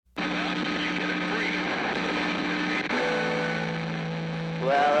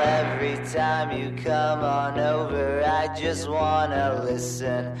every time you come on over, I just wanna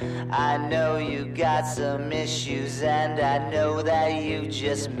listen. I know you got some issues and I know that you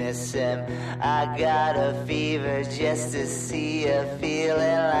just miss him. I got a fever just to see you feeling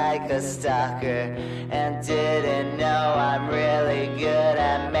like a stalker, and didn't know I'm really good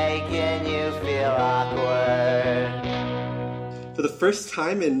at making you feel awkward. For the first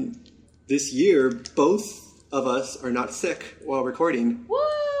time in this year, both of us are not sick while recording. Woo!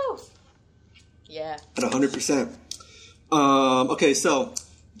 Yeah. At 100%. Okay, so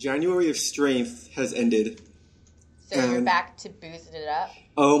January of Strength has ended. So you're back to boozing it up?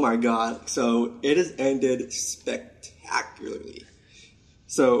 Oh my god. So it has ended spectacularly.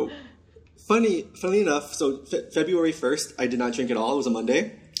 So, funny enough, so February 1st, I did not drink at all. It was a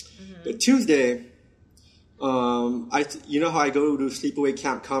Monday. Mm-hmm. But Tuesday, you know how I go to Sleepaway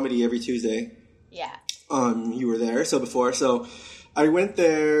Camp Comedy every Tuesday? Yeah. You were there, so I went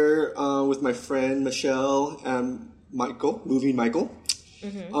there with my friend Michelle and Michael, Moving Michael.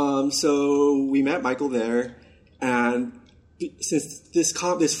 Mm-hmm. So we met Michael there, and since this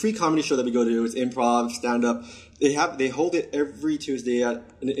free comedy show that we go to, it's improv, stand-up, they hold it every Tuesday at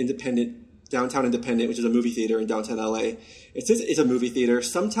an Downtown Independent, which is a movie theater in downtown LA. It's a movie theater.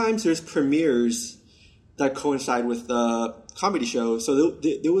 Sometimes there's premieres that coincide with the comedy show. So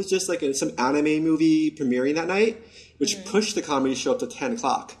there was just like some anime movie premiering that night, which pushed the comedy show up to 10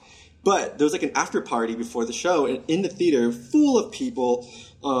 o'clock. But there was like an after party before the show, and in the theater, full of people,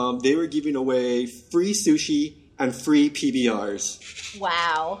 they were giving away free sushi and free PBRs.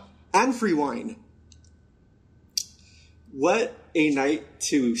 Wow. And free wine. What a night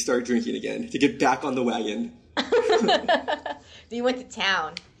to start drinking again, to get back on the wagon. You went to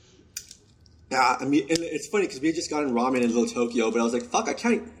town. Yeah, I mean, and it's funny because we had just gotten ramen in Little Tokyo, but I was like, fuck, I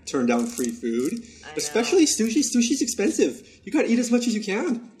can't turn down free food. Especially sushi. Sushi's expensive. You gotta eat as much as you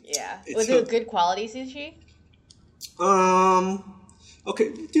can. Yeah. Was it good quality sushi?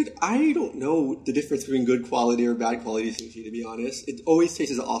 Okay, dude, I don't know the difference between good quality or bad quality sushi, to be honest. It always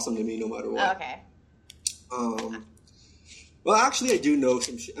tastes awesome to me, no matter what. Oh, okay. Well, actually, I do know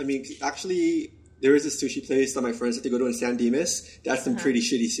some actually, there is a sushi place that my friends have to go to in San Dimas. That's some pretty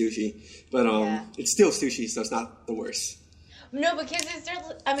shitty sushi. But it's still sushi, so it's not the worst. No, because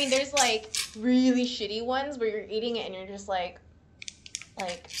there's like really shitty ones where you're eating it and you're just like, well,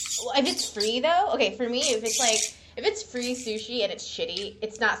 if it's free though, okay, for me, if it's free sushi and it's shitty,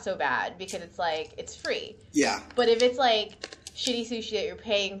 it's not so bad because it's like, it's free. Yeah. But if it's like shitty sushi that you're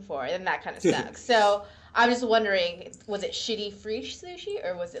paying for, then that kind of sucks. So I'm just wondering, was it shitty free sushi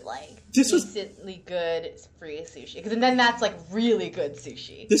or was it like decently good free sushi? Because then that's like really good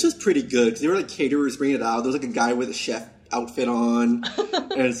sushi. This was pretty good. They were like caterers bringing it out. There was like a guy with a chef outfit on,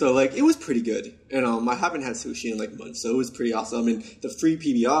 and so like it was pretty good. And I haven't had sushi in like months, so it was pretty awesome. And the free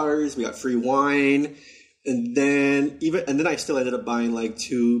PBRs, we got free wine, and then I still ended up buying like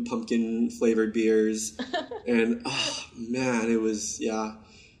 2 pumpkin flavored beers, and oh man, it was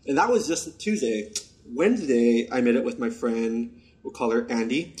and that was just Tuesday. Wednesday, I met up with my friend, we'll call her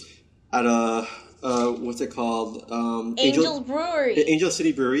Andy, at what's it called? Angel's Brewery. Angel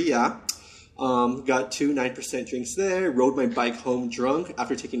City Brewery, yeah. Got 2 9% drinks there, rode my bike home drunk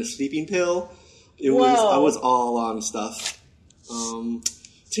after taking a sleeping pill. I was all on stuff.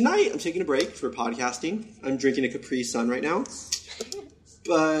 Tonight, I'm taking a break for podcasting. I'm drinking a Capri Sun right now.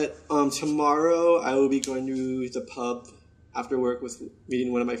 But tomorrow, I will be going to the pub after work with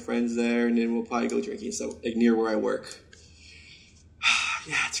meeting one of my friends there, and then we'll probably go drinking, so like near where I work.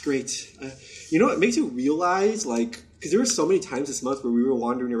 Yeah, it's great. It makes you realize, like, because there were so many times this month where we were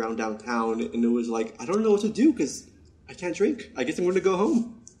wandering around downtown, and it was like, I don't know what to do because I can't drink. I guess I'm going to go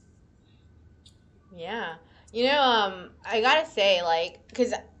home. Yeah. I gotta say, like,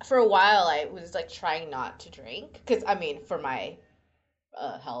 because for a while I was, like, trying not to drink, because, for my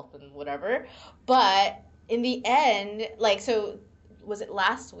health and whatever, but in the end, like, so was it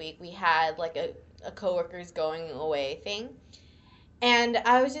last week we had like a coworkers going away thing, and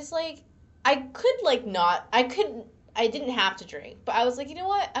I was just like, I didn't have to drink, but I was like, you know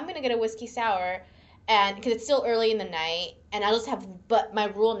what, I'm gonna get a whiskey sour, and because it's still early in the night, and but my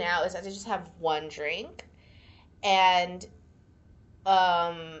rule now is that I just have 1 drink, and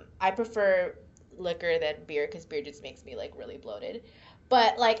I prefer liquor than beer because beer just makes me like really bloated.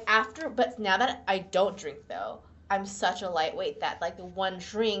 But now that I don't drink though, I'm such a lightweight that like the 1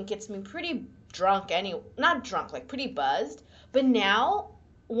 drink gets me pretty drunk not drunk, like pretty buzzed. But now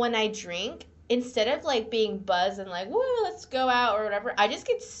when I drink, instead of like being buzzed and like, woo, let's go out or whatever, I just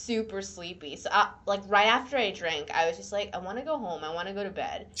get super sleepy. So like right after I drank, I was just like, I want to go home. I want to go to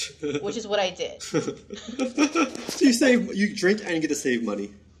bed, which is what I did. So you drink and you get to save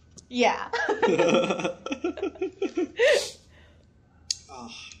money. Yeah.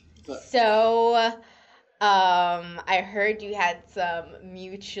 But So, I heard you had some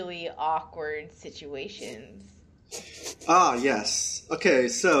mutually awkward situations. yes. Okay,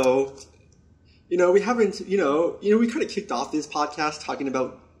 so we haven't, we kind of kicked off this podcast talking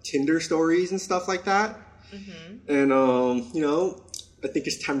about Tinder stories and stuff like that. Mm-hmm. And I think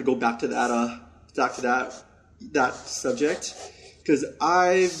it's time to go back to that subject, because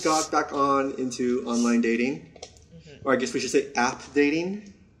I've got back into online dating, or I guess we should say app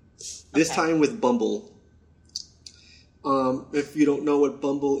dating. This time with Bumble. If you don't know what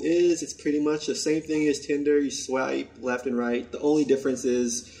Bumble is, it's pretty much the same thing as Tinder. You swipe left and right. The only difference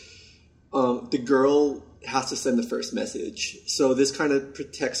is the girl has to send the first message. So this kind of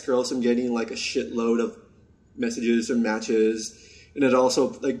protects girls from getting like a shitload of messages or matches. And it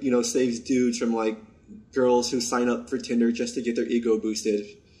also saves dudes from like girls who sign up for Tinder just to get their ego boosted.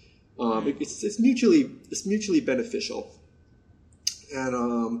 It's mutually beneficial.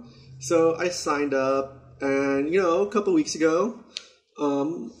 And so I signed up, and a couple weeks ago,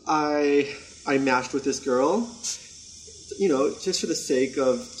 I matched with this girl. Just for the sake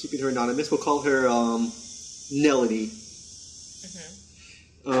of keeping her anonymous, we'll call her Melanie.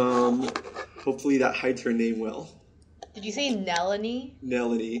 Mm-hmm. Hopefully that hides her name well. Did you say Nelanie?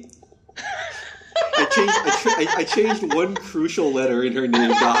 Melanie. I changed one crucial letter in her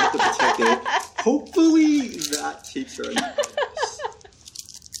name to protect it. Hopefully that keeps her anonymous.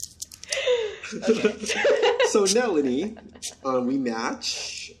 Okay. So Melanie, we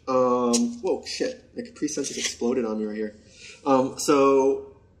match. Whoa, shit! My Capri Sun just exploded on me right here.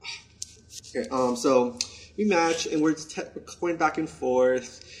 So we match, and we're going back and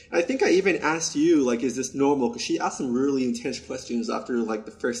forth. And I think I even asked you, like, is this normal? Because she asked some really intense questions after like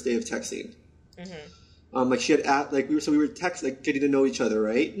the first day of texting. Mm-hmm. Like she had we were getting to know each other,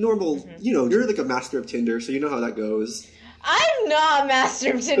 right? Normal, mm-hmm. You're like a master of Tinder, so you know how that goes. I'm not a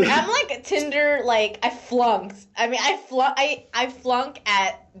master of Tinder. I'm like a Tinder, I flunked. I mean, I flunk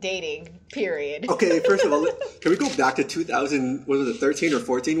at dating, period. Okay, first of all, can we go back to 13 or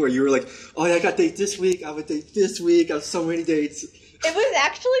 14, where you were like, oh, yeah, I got date this week, I have a date this week, I have so many dates. It was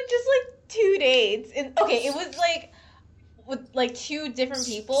actually just 2 dates. It was with 2 different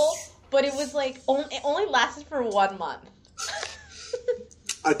people, but it was it only lasted for 1 month.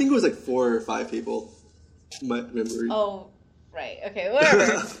 I think it was 4 or 5 people. My memory. Oh, right. Okay,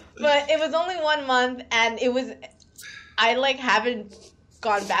 whatever. But it was only 1 month, and I haven't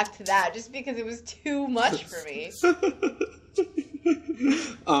gone back to that just because it was too much for me.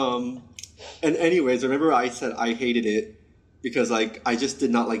 And anyways, remember I said I hated it because I just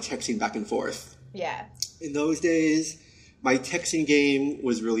did not like texting back and forth. Yeah. In those days, my texting game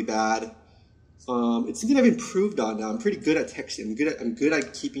was really bad. It's something I've improved on now. I'm pretty good at texting. I'm good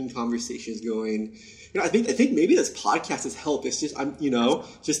at keeping conversations going. I think maybe this podcast has helped. It's just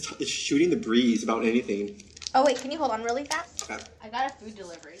just shooting the breeze about anything. Oh wait, can you hold on really fast? Okay. I got a food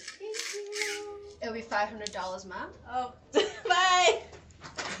delivery. It'll be $500, Mom. Oh, bye.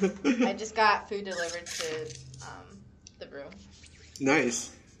 I just got food delivered to the room.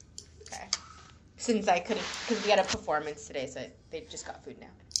 Nice. Okay. Since I couldn't, because we had a performance today, so they just got food now.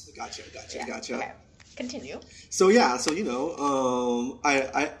 Gotcha. Yeah. Okay. Continue. So I thought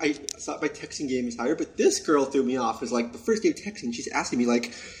my texting game is higher, but this girl threw me off. It was the first day of texting, she's asking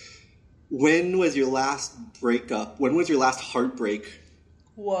me when was your last breakup? When was your last heartbreak?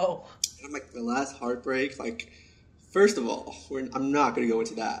 Whoa. And I'm like, my last heartbreak? First of all, I'm not going to go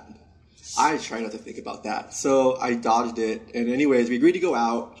into that. I try not to think about that. So I dodged it. And anyways, we agreed to go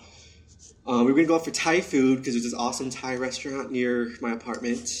out. We were going to go out for Thai food because there's this awesome Thai restaurant near my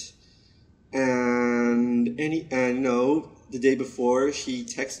apartment. And the day before, she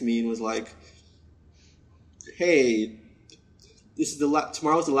texted me and was like, hey, this is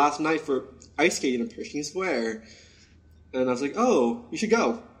tomorrow's the last night for ice skating in Pershing Square. And I was like, oh, you should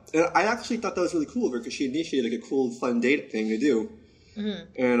go. And I actually thought that was really cool of her because she initiated a cool, fun date thing to do.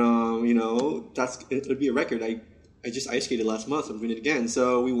 Mm-hmm. And, it would be a record. I just ice skated last month. I'm doing it again.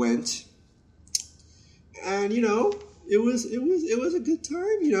 So we went. And, it was a good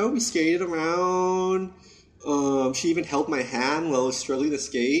time. We skated around. She even held my hand while I was struggling to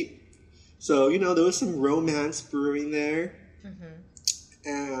skate. So, there was some romance brewing there. Mm-hmm.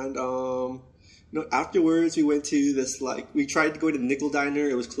 And, afterwards we went to this, we tried to go to the Nickel Diner.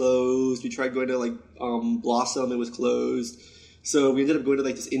 It was closed. We tried going to, Blossom. It was closed. So we ended up going to,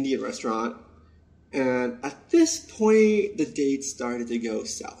 this Indian restaurant. And at this point, the date started to go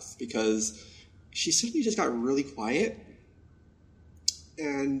south because she suddenly just got really quiet.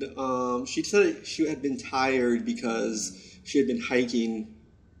 And she said she had been tired because she had been hiking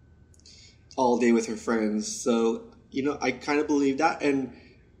all day with her friends. So, I kind of believe that. And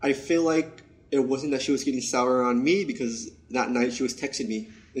I feel like it wasn't that she was getting sour on me, because that night she was texting me.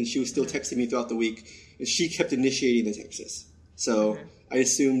 And she was still texting me throughout the week. And she kept initiating the texts. So I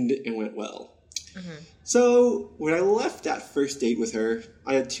assumed it went well. So when I left that first date with her,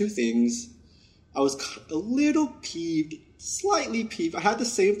 I had two things. I was a little peeved, slightly peeved. I had the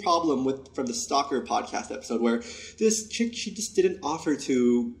same problem from the Stalker podcast episode, where this chick, she just didn't offer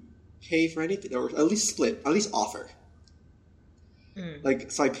to pay for anything, or at least split, at least offer.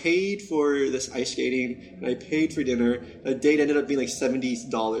 So I paid for this ice skating, and I paid for dinner. The date ended up being like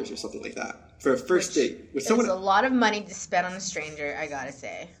 $70 or something like that for a first date with someone. It's a lot of money to spend on a stranger, I gotta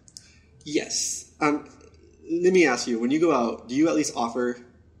say. Yes. Let me ask you: when you go out, do you at least offer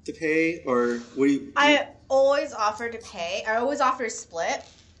to pay, or what do you? I always offer to pay. I always offer to split.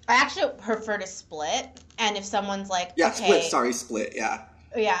 I actually prefer to split. And if someone's like, yeah, okay, split, yeah.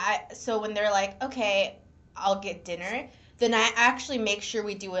 Yeah. So when they're like, okay, I'll get dinner, then I actually make sure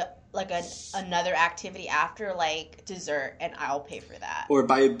we do another activity after, like dessert, and I'll pay for that. Or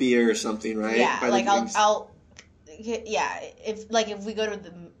buy a beer or something, right? Yeah, buy like I'll if we go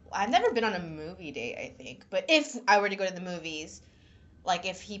to I've never been on a movie date, I think, but if I were to go to the movies, like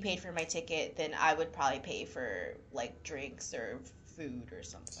if he paid for my ticket, then I would probably pay for like drinks or food or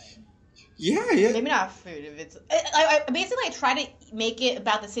something. Yeah. Maybe not food. If it's, I basically try to make it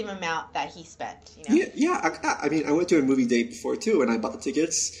about the same amount that he spent. Yeah. I mean, I went to a movie date before too, and I bought the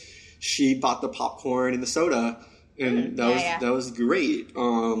tickets. She bought the popcorn and the soda, and that was great.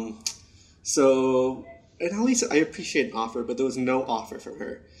 So, and at least I appreciate an offer, but there was no offer from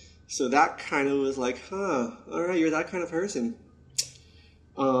her. So that kind of was like, all right, you're that kind of person.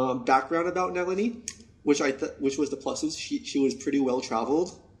 Background about Melanie, which was the pluses. She was pretty well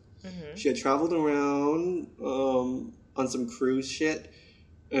traveled. She had traveled around on some cruise shit,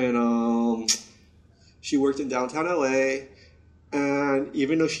 and she worked in downtown LA. And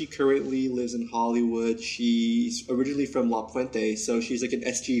even though she currently lives in Hollywood, she's originally from La Puente, so she's like an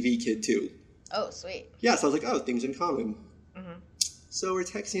SGV kid too. Oh, sweet. Yeah, so I was like, things in common. So we're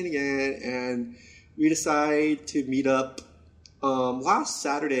texting again, and we decide to meet up last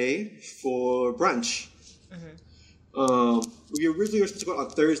Saturday for brunch. We originally were supposed to go out on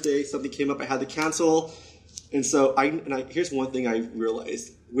Thursday. Something came up. I had to cancel. And so here's one thing I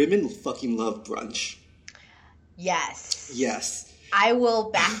realized. Women fucking love brunch. Yes. I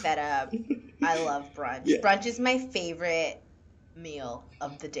will back that up. I love brunch. Yeah. Brunch is my favorite meal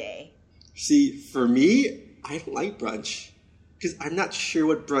of the day. See, for me, I don't like brunch. Because I'm not sure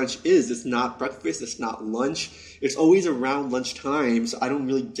what brunch is. It's not breakfast. It's not lunch. It's always around lunchtime, so I don't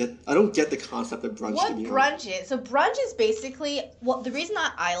get the concept of brunch. What brunch is? So brunch is basically, the reason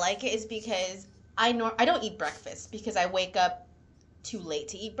that I like it is because I don't eat breakfast because I wake up too late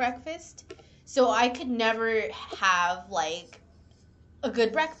to eat breakfast. So I could never have like a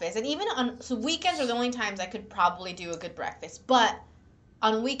good breakfast. And even so weekends are the only times I could probably do a good breakfast. But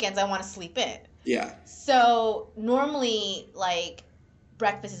on weekends I want to sleep in. Yeah. So normally, like,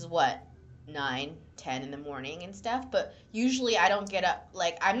 breakfast is 9, 10 in the morning and stuff. But usually I don't get up,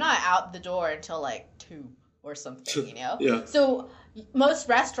 like, I'm not out the door until like 2 or something, Yeah. So most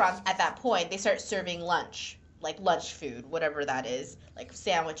restaurants at that point, they start serving lunch, like lunch food, whatever that is, like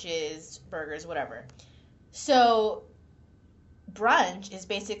sandwiches, burgers, whatever. So brunch is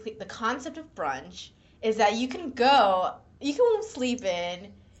basically, the concept of brunch is that you can sleep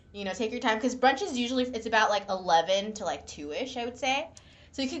in, take your time, because brunch is usually, it's about like 11 to like 2-ish, I would say.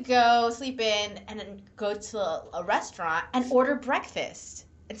 So you could go sleep in and then go to a restaurant and order breakfast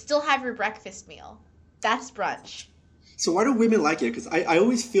and still have your breakfast meal. That's brunch. So why do women like it? Because I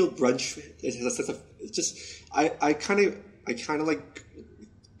always feel brunch is a sense of, it's just, I kind of like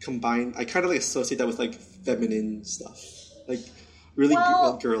combine, I kind of like associate that with like feminine stuff. Like really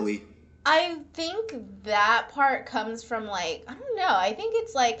girly. I think that part comes from like, I don't know. I think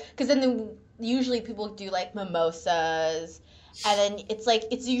it's like, because then usually people do like mimosas, and then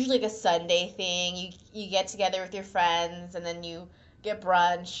it's usually like a Sunday thing. You get together with your friends, and then you get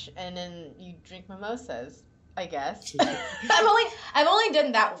brunch, and then you drink mimosas, I guess. I've only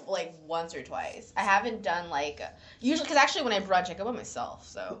done that like once or twice. I haven't done like usually, because actually when I brunch I go by myself.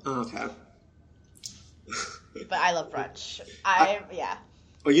 So okay. But I love brunch. Yeah.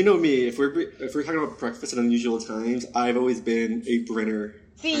 Well, you know me. If we're talking about breakfast at unusual times, I've always been a Brinner.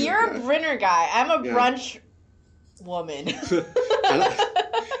 See, you're a Brinner guy. I'm a brunch woman.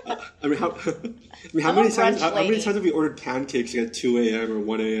 How many times have we ordered pancakes at 2 a.m. or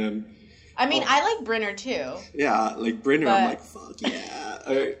 1 a.m.? I mean, I like Brinner too. Yeah, like Brinner. I'm like, fuck yeah.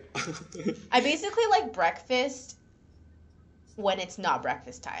 All right. I basically like breakfast when it's not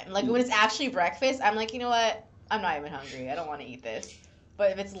breakfast time. Like, when it's actually breakfast, I'm like, you know what? I'm not even hungry. I don't want to eat this.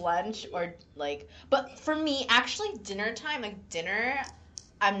 But if it's lunch or, like... But for me, actually, dinner time, like, dinner,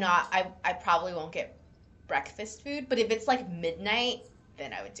 I'm not... I probably won't get breakfast food. But if it's, like, midnight,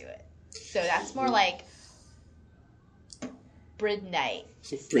 then I would do it. So that's more like... midnight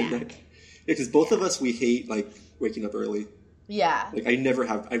snack. Yeah, because both of us, we hate, like, waking up early. Yeah. Like, I never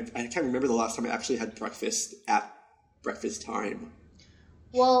have... I can't remember the last time I actually had breakfast at breakfast time.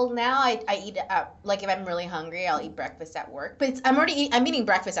 Well, now I eat like if I'm really hungry, I'll eat breakfast at work. But I'm eating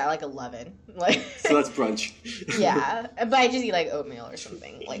breakfast at like 11. Like so that's brunch. Yeah, but I just eat like oatmeal or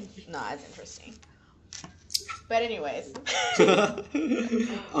something. Like not as interesting. But anyways. Yeah.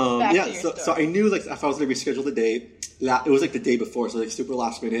 So I knew like if I was gonna reschedule the day, it was like the day before, so like super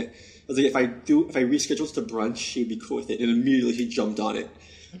last minute. I was like, if I reschedule to brunch, she'd be cool with it, and immediately she jumped on it.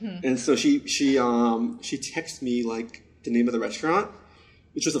 Mm-hmm. And so she texted me like the name of the restaurant,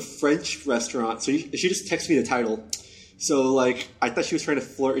 which was a French restaurant. So she just texted me the title. So like I thought she was trying to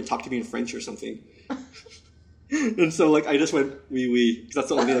flirt and talk to me in French or something. And so like I just went oui because that's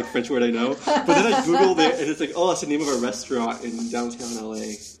the only like French word I know. But then I googled it and it's like, oh, that's the name of a restaurant in downtown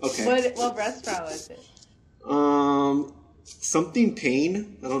LA. Okay. What restaurant was it? Something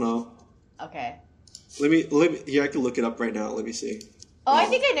Pain. I don't know. Okay. Let me. Yeah, I can look it up right now. Let me see. Oh, I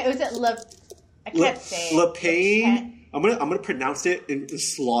think I know. Was it I can't say. Le Pain. I'm gonna pronounce it and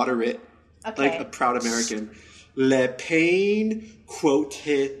slaughter it like a proud American. Le Pain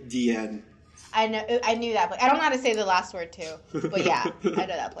Quotidien. I knew that place. I don't know how to say the last word too, but yeah, I know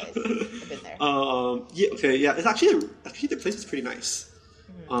that place. I've been there. Yeah. Okay. Yeah. It's actually the place is pretty nice.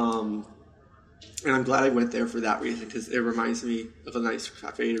 Mm-hmm. And I'm glad I went there for that reason because it reminds me of a nice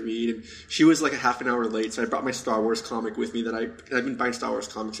cafe to read. And she was like a half an hour late, so I brought my Star Wars comic with me. I've been buying Star Wars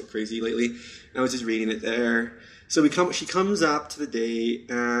comics like crazy lately, and I was just reading it there. So she comes up to the date,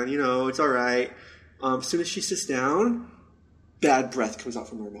 and it's all right. As soon as she sits down, bad breath comes out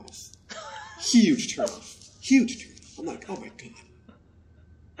from her mouth. Huge turn off. I'm like, oh my god,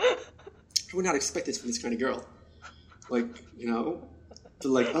 I would not expect this from this kind of girl. Like,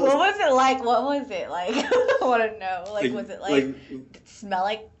 Like, oh, what was it like? I want to know. Like, was it like did it smell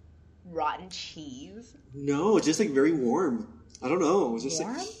like rotten cheese? No, just like very warm. I don't know. It was just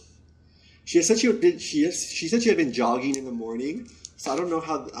warm? Like she said she said she had been jogging in the morning, so I don't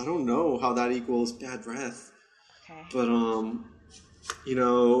know how that equals bad breath. Okay. But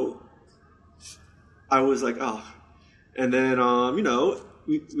I was like, oh, and then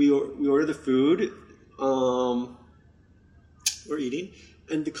we ordered the food. We're eating.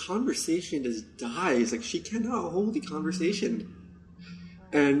 And the conversation just dies. Like, she cannot hold the conversation.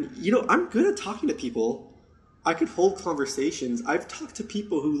 And, I'm good at talking to people. I could hold conversations. I've talked to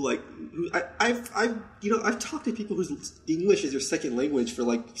people I've talked to people whose English is their second language for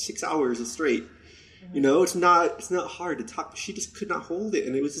like 6 hours straight. Mm-hmm. It's not hard to talk. She just could not hold it.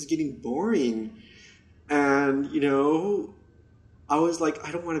 And it was just getting boring. And, I was like,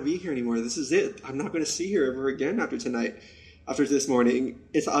 I don't want to be here anymore. This is it. I'm not going to see her ever again after tonight. After this morning,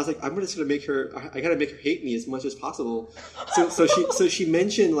 I was like, I'm just gonna make her. I gotta make her hate me as much as possible. So she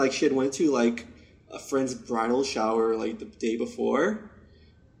mentioned like she had went to like a friend's bridal shower like the day before.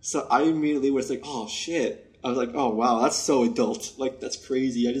 So I immediately was like, oh shit. I was like, oh wow, that's so adult. Like that's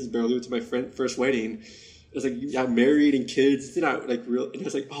crazy. I just barely went to my first wedding. I was like, yeah, married and kids. They're not like real. And I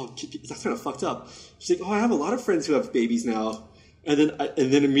was like, oh, that's kind of fucked up. She's like, oh, I have a lot of friends who have babies now. And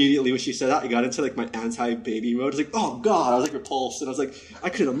then immediately when she said that, I got into like my anti-baby mode. I was like, oh god, I was like repulsed, and I was like, I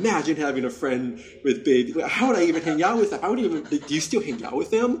couldn't imagine having a friend with baby. Like, how would I even hang out with them? Do you still hang out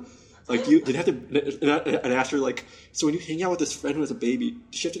with them? Like, did you have to? And I asked her like, so when you hang out with this friend who has a baby,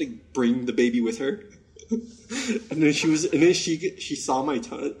 does she have to like bring the baby with her? And then she saw my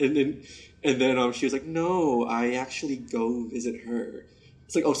tongue, and then she was like, no, I actually go visit her.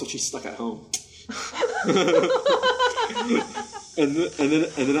 It's like, oh, so she's stuck at home. And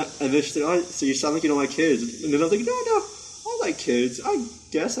then she said, oh, so you sound like you don't like kids. And then I was like, no, I like kids. I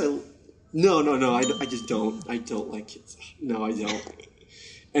guess No, I just don't. I don't like kids. No, I don't.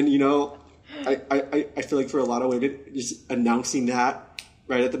 And I feel like for a lot of women, just announcing that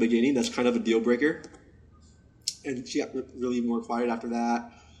right at the beginning, that's kind of a deal breaker. And she got really more quiet after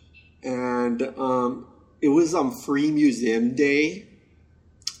that. And it was Free Museum Day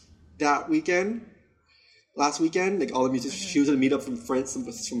that weekend. Last weekend, like all the musicians, she was gonna meet up some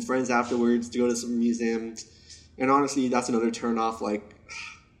friends afterwards to go to some museums, and honestly, that's another turn off. Like,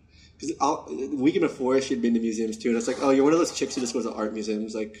 because the weekend before, she had been to museums too, and it's like, oh, you're one of those chicks who just goes to art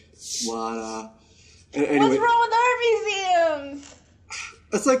museums. Like, what? And anyway, what's wrong with art museums?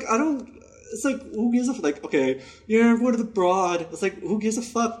 It's like I don't. it's like, who gives a like? Okay, yeah, go to the Broad. It's like, who gives a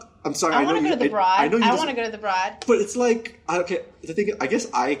fuck? I'm sorry. I want to go to the Broad. I want to go to the Broad. But it's like, okay, the thing. I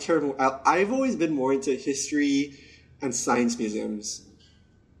guess I care more. I've always been more into history and science museums.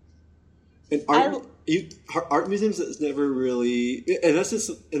 And art museums is never really, unless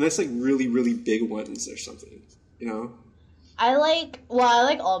like really, really big ones or something, you know? I like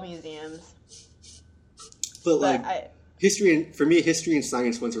all museums. But for me, history and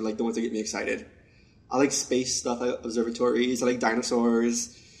science ones are like the ones that get me excited. I like space stuff, I like observatories, I like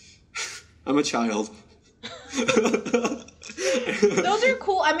dinosaurs. I'm a child. Those are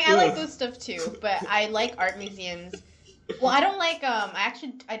cool. I mean, I like those stuff too, but I like art museums. Well, I don't like,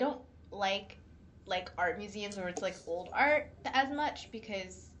 I don't like art museums where it's like old art as much,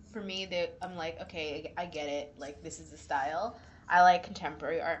 because for me I'm like, okay, I get it, like this is the style. I like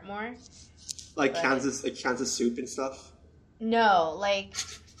contemporary art more. Like Kansas soup and stuff? No, like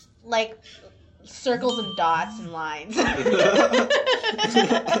circles and dots and lines.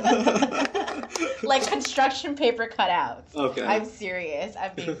 Like construction paper cutouts. Okay. I'm serious.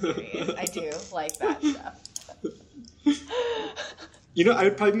 I'm being serious. I do like that stuff. You know, I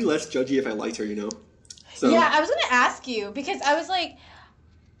would probably be less judgy if I liked her, you know? So. Yeah, I was going to ask you, because I was like,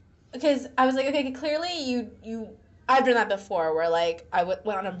 okay, clearly I've done that before, where like I went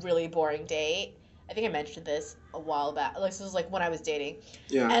on a really boring date. I think I mentioned this a while back. Like, this was like when I was dating.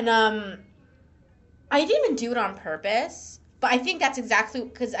 Yeah. And I didn't even do it on purpose, but I think that's exactly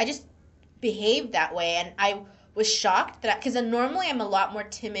because I just behaved that way, and I was shocked that because normally I'm a lot more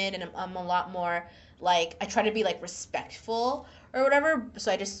timid, and I'm a lot more like, I try to be like respectful or whatever.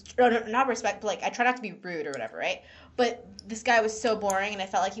 So I just, not respect, but like I try not to be rude or whatever, right? But this guy was so boring, and I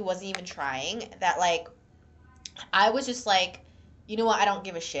felt like he wasn't even trying, that like I was just like, you know what, I don't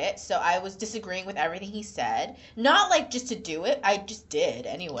give a shit. So I was disagreeing with everything he said. Not like just to do it, I just did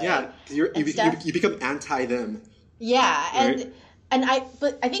anyway. Yeah, you become anti them. Yeah, right?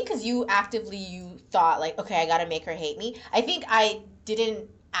 but I think because you thought like, okay, I gotta make her hate me. I think I didn't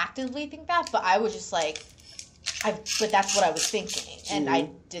actively think that, but I was just like, but that's what I was thinking, and I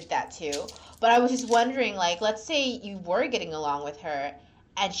did that too. But I was just wondering, like, let's say you were getting along with her,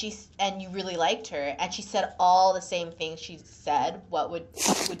 and you really liked her, and she said all the same things she said. Would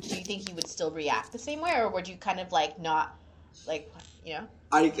you think you would still react the same way, or would you kind of like not, like, you know?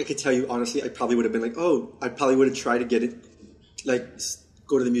 I could tell you honestly, I probably would have been like, oh, I probably would have tried to get it, like,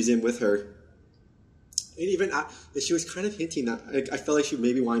 go to the museum with her. And even she was kind of hinting that, I felt like she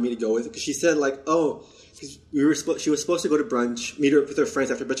maybe wanted me to go with it, because she said like, oh, because she was supposed to go to brunch, meet her with her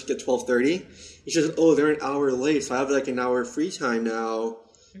friends after brunch at 12:30. And she said, oh, they're an hour late, so I have like an hour free time now.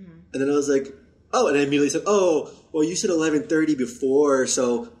 Mm-hmm. And then I was like, oh, and I immediately said, oh, well, you said 11:30 before,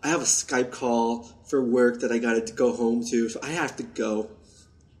 so I have a Skype call for work that I got to go home to, so I have to go.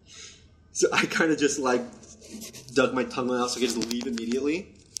 So I kind of just like dug my tongue out so I could just leave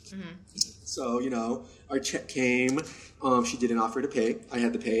immediately. Mm-hmm. So, you know, our check came. She didn't offer to pay. I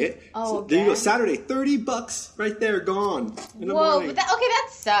had to pay it. Oh, so okay. There you go. Saturday, $30 right there, gone. Whoa, but that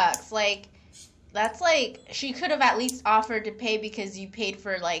sucks. Like, that's like, she could have at least offered to pay because you paid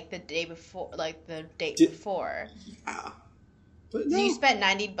for like the day before, like the date before. Yeah. But no. So you spent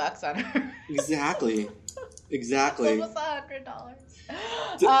 $90 on her. Exactly. Almost $100.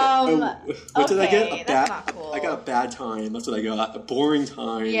 What did I get? That's not cool. I got a bad time. That's what I got. A boring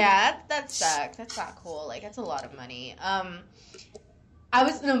time. Yeah, that sucks. That's not cool. Like, that's a lot of money.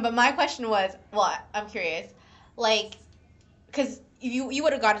 But my question was, well, I'm curious, like, because you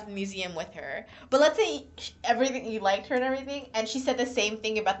would have gone to the museum with her, but let's say you liked her and everything, and she said the same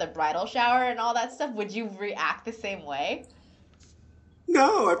thing about the bridal shower and all that stuff. Would you react the same way?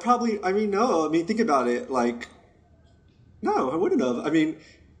 No, no. I mean, think about it. Like, no, I wouldn't have. I mean,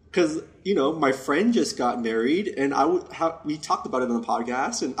 because, you know, my friend just got married, and we talked about it on the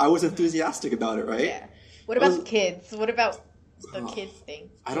podcast, and I was enthusiastic about it, right? Yeah. What about the kids? What about the kids thing?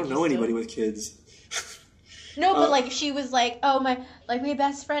 I don't know anybody with kids. No, but like, she was like, oh, my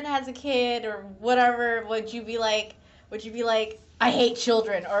best friend has a kid, or whatever. Would you be like, I hate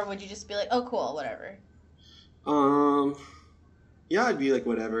children, or would you just be like, oh, cool, whatever? Yeah, I'd be like,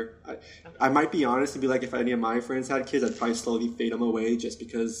 whatever. I might be honest and be like, if any of my friends had kids, I'd probably slowly fade them away just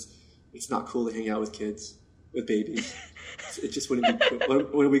because it's not cool to hang out with kids, with babies. It just wouldn't be cool.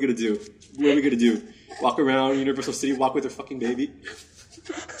 What are we going to do? What are we going to do? Walk around Universal City, walk with their fucking baby?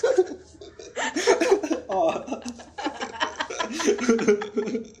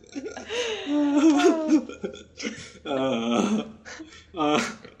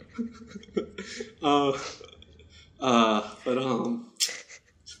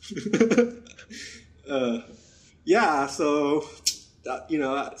 Yeah, so,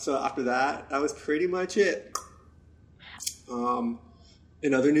 So after that was pretty much it.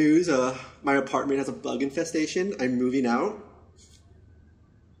 In other news, my apartment has a bug infestation. I'm moving out.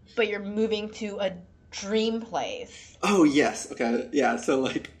 But you're moving to a dream place. Oh, yes. Okay. Yeah. So,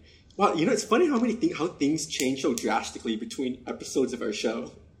 like, wow, you know, it's funny how things change so drastically between episodes of our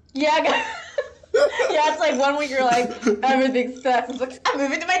show. Yeah. Yeah, it's like 1 week you're like, everything sucks. It's like, I'm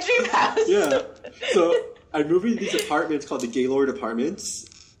moving to my dream house. Yeah. So, I'm moving to these apartments called the Gaylord Apartments.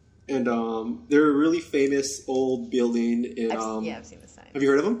 And they're a really famous old building in... I've seen the sign. Have you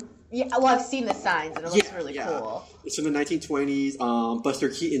heard of them? Yeah, well, I've seen the signs, and it looks really cool. It's from the 1920s. Buster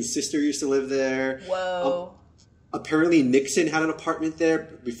Keaton's sister used to live there. Whoa. Apparently, Nixon had an apartment there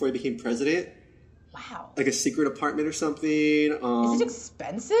before he became president. Wow. Like a secret apartment or something. Is it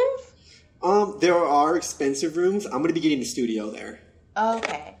expensive? There are expensive rooms. I'm going to be getting a studio there. Oh,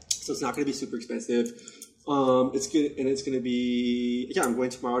 okay. So it's not going to be super expensive. It's good, and it's going to be... Yeah, I'm going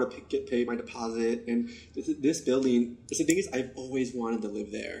tomorrow to get paid my deposit. And this building... The thing is, I've always wanted to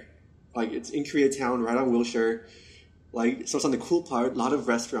live there. Like, it's in Koreatown, right on Wilshire. Like, so it's on the cool part. A lot of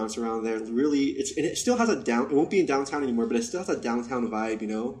restaurants around there. Really, it still has a it won't be in downtown anymore, but it still has a downtown vibe, you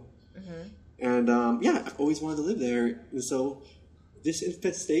know? Mm-hmm. And, yeah, I've always wanted to live there. And so this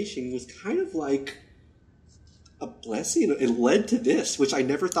infestation was kind of like a blessing. It led to this, which I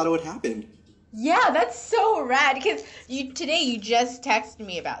never thought it would happen. Yeah, that's so rad. Because today you just texted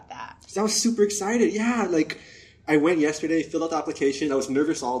me about that. So I was super excited. Yeah, like... I went yesterday, filled out the application. I was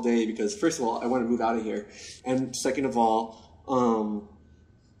nervous all day because, first of all, I want to move out of here. And second of all,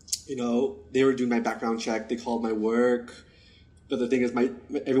 you know, they were doing my background check. They called my work. But the thing is,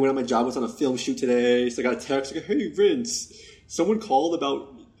 everyone at my job was on a film shoot today. So I got a text like, hey, Vince, someone called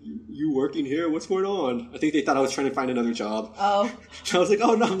about you working here. What's going on? I think they thought I was trying to find another job. Oh. I was like,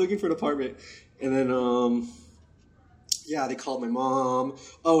 oh, no, I'm looking for an apartment. And then, yeah, they called my mom.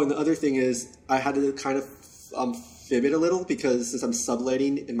 Oh, and the other thing is I had to kind of fib it a little because since I'm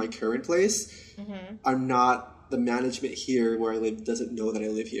subletting in my current place, I'm not, the management here where I live doesn't know that I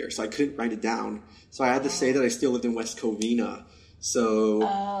live here. So I couldn't write it down. So I had to say that I still lived in West Covina. So,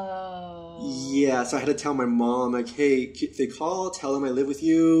 yeah, so I had to tell my mom, like, hey, if they call, tell them I live with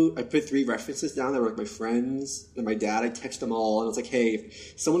you. I put 3 references down that were like my friends and my dad. I text them all and I was like, hey,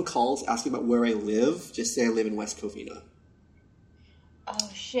 if someone calls asking about where I live, just say I live in West Covina. Oh,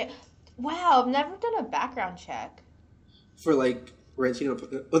 shit. Wow, I've never done a background check. For, like, renting an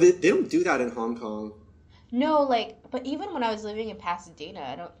apartment? Oh, they don't do that in Hong Kong. No, like, but even when I was living in Pasadena,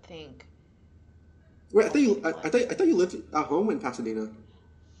 I don't think... Wait, I thought you lived at home in Pasadena.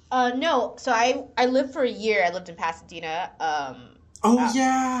 No, so I lived for a year. I lived in Pasadena.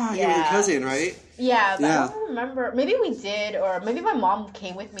 Yeah, you were your cousin, right? Yeah, but I don't remember. Maybe we did, or maybe my mom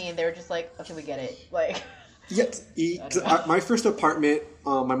came with me and they were just like, okay, we get it. Like... Yes, my first apartment,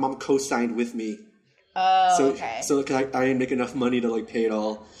 my mom co-signed with me. Oh, okay. So cause I didn't make enough money to like pay it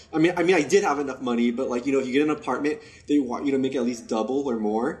all. I mean, I did have enough money, but like, you know, if you get an apartment, they want you to make at least double or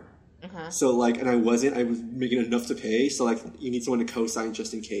more. So like, and I was making enough to pay. So like, you need someone to co-sign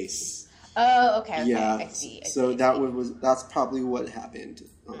just in case. Oh, okay. Yeah. I see. That's probably what happened.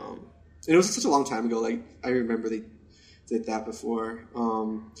 And it was such a long time ago. Like I remember they did that before.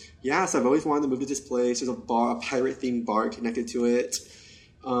 Yeah, so I've always wanted to move to this place. There's a pirate-themed bar connected to it.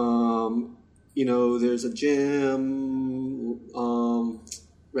 You know, there's a gym,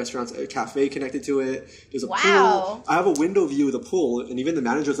 restaurants, a cafe connected to it. There's a pool. I have a window view of the pool, and even the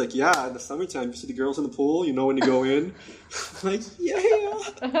manager's like, yeah, in the summertime, you see the girls in the pool, you know when to go in. I'm like,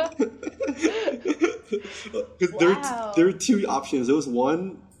 yeah. Because there were 2 options. There was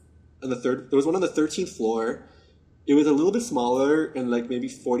one on the 13th floor. It was a little bit smaller and like maybe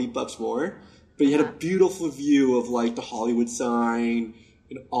 $40 more, but you had a beautiful view of like the Hollywood sign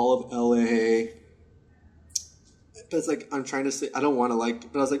and all of LA. But it's like, I'm trying to say, I don't want to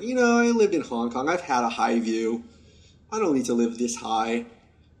like, but I was like, you know, I lived in Hong Kong. I've had a high view. I don't need to live this high.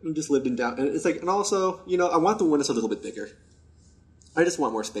 I just lived in down. And it's like, and also, you know, I want the one that's a little bit bigger. I just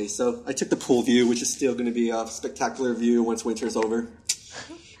want more space. So I took the pool view, which is still going to be a spectacular view once winter's over.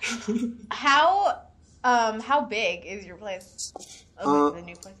 How big is your place? The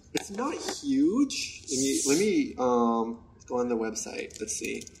new place? It's not huge. Let me go on the website. Let's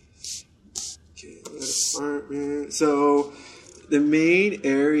see. Apartment. So the main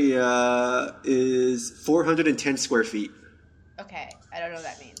area is 410 square feet. Okay, I don't know what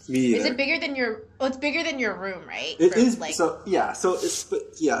that means. Me either. Is it bigger than your? Oh, it's bigger than your room, right? It is. Like... So it's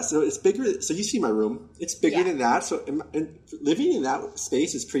bigger. So you see my room. It's bigger than that. So and living in that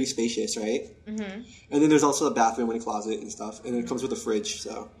space is pretty spacious, right? Mm-hmm. And then there's also a bathroom and a closet and stuff, and it comes with a fridge.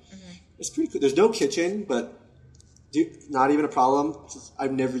 So it's pretty cool. There's no kitchen, but Not even a problem.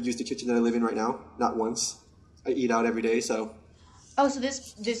 I've never used the kitchen that I live in right now. Not once. I eat out every day, so... Oh, so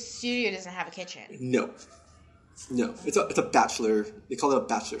this studio doesn't have a kitchen? No. It's a bachelor... They call it a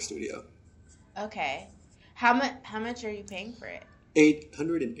bachelor studio. Okay. How much are you paying for it?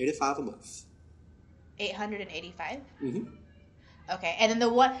 $885 a month. $885? Mm-hmm. Okay, and then the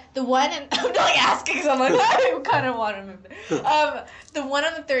one, and I'm like asking because I'm like, I kind of want to move there. The one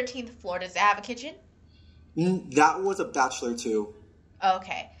on the 13th floor, does it have a kitchen? That was a bachelor too.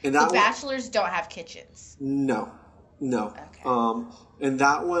 Okay, And so bachelors don't have kitchens. No. Okay. And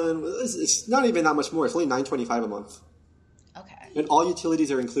that one, it's not even that much more. It's only $925 a month. Okay. And all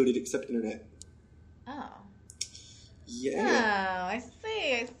utilities are included except internet. Oh. Yeah. Oh, I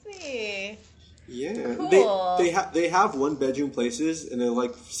see. Yeah. Cool. They have one bedroom places and they're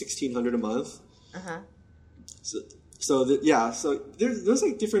like $1,600 a month. Uh-huh. So there's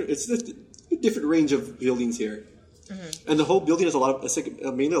like different. It's a different range of buildings here, and the whole building has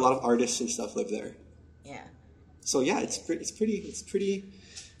mainly a lot of artists and stuff live there. Yeah. So yeah, it's pretty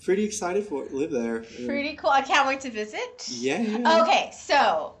excited to live there. Pretty cool. I can't wait to visit. Yeah. Okay,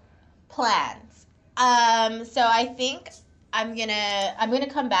 so plans. So I think I'm gonna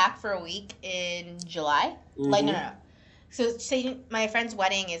come back for a week in July. Mm-hmm. Like no. So say my friend's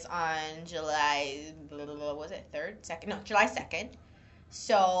wedding is on July. Was it 3rd, 2nd? No, July 2nd.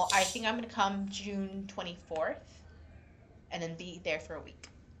 So I think I'm gonna come June 24th, and then be there for a week.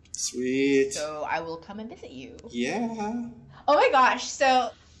 Sweet. So I will come and visit you. Yeah. Oh my gosh!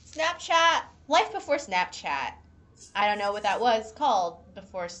 So Snapchat, life before Snapchat. I don't know what that was called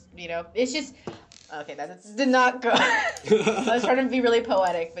before. It's just. Okay, that did not go. I was trying to be really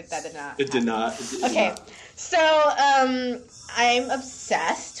poetic, but that did not. It did not. Okay, so I'm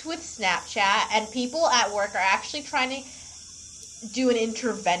obsessed with Snapchat, and people at work are actually trying to do an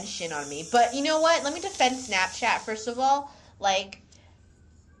intervention on me. But you know what? Let me defend Snapchat, first of all.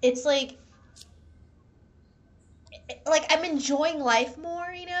 It's like I'm enjoying life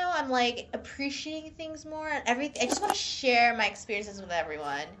more, I'm, appreciating things more and everything. I just want to share my experiences with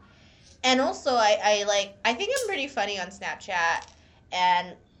everyone. And also, I think I'm pretty funny on Snapchat,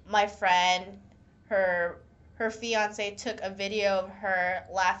 and my friend, her fiance took a video of her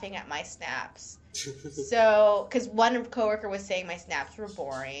laughing at my snaps. So, because one coworker was saying my snaps were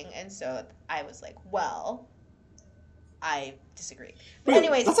boring, and so I was like, well, I disagree. But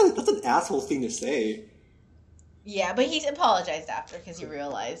anyways, that's an asshole thing to say. Yeah, but he apologized after because he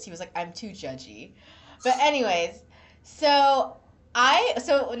realized, he was like, I'm too judgy. But anyways, so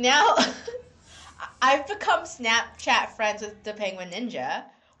now I've become Snapchat friends with the Penguin Ninja,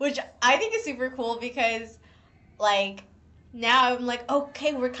 which I think is super cool because, now I'm like,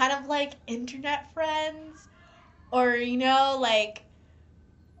 okay, we're kind of like internet friends, or,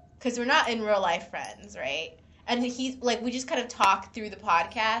 because we're not in real life friends, right? And he's, we just kind of talk through the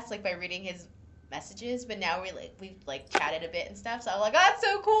podcast, by reading his messages, but now we've chatted a bit and stuff, so I'm like, oh, that's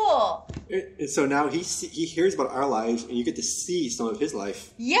so cool. And so now he hears about our lives, and you get to see some of his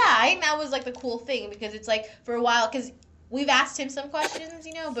life. Yeah, I think that was the cool thing, because it's for a while, because we've asked him some questions,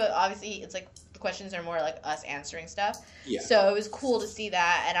 but obviously it's the questions are more us answering stuff. Yeah. So it was cool to see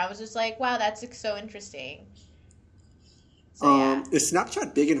that, and I was just like, wow, that's so interesting. So, yeah. Is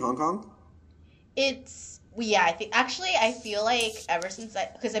Snapchat big in Hong Kong? I feel like ever since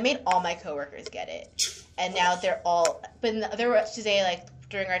because I made all my coworkers get it, and now they're all. But there was today,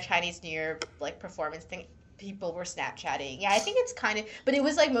 during our Chinese New Year performance thing, people were Snapchatting. Yeah, I think it's kind of, but it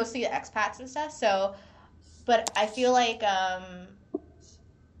was mostly the expats and stuff. So, but I feel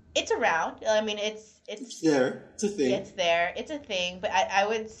it's around. I mean, it's there. It's a thing. It's there. It's a thing. But I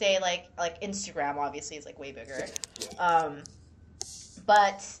would say like Instagram obviously is way bigger. Yeah.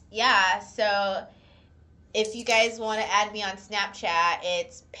 But yeah, so. If you guys want to add me on Snapchat,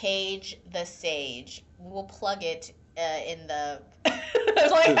 it's Paige the Sage. We'll plug it in the.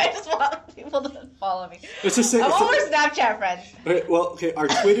 I just want people to follow me. I'm all our Snapchat friends. Okay, well, okay. Our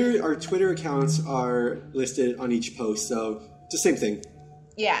Twitter accounts are listed on each post, so it's the same thing.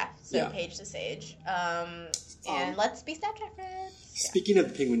 Yeah. So yeah. Paige the Sage. And let's be Snapchat friends. Speaking of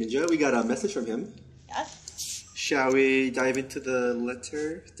the Penguin Ninja, we got a message from him. Yes. Shall we dive into the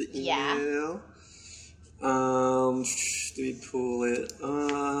letter, the email? Yeah. Let me pull it.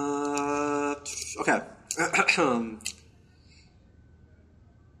 Okay.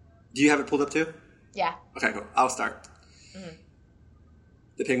 Do you have it pulled up too? Yeah. Okay, cool. I'll start. Mm-hmm.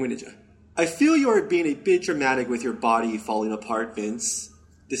 The Penguin Ninja. I feel you are being a bit dramatic with your body falling apart, Vince.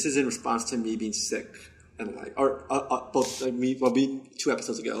 This is in response to me being sick and being 2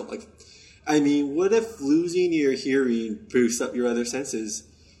 episodes ago. What if losing your hearing boosts up your other senses?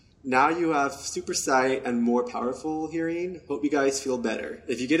 Now you have super sight and more powerful hearing. Hope you guys feel better.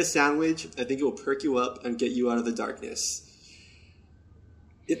 If you get a sandwich, I think it will perk you up and get you out of the darkness.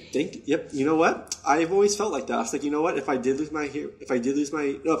 Yep. You know what? I've always felt like that. I was like, you know what? If I lost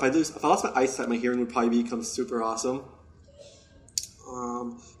my eyesight, my hearing would probably become super awesome.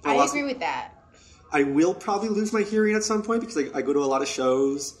 I agree with that. I will probably lose my hearing at some point because I go to a lot of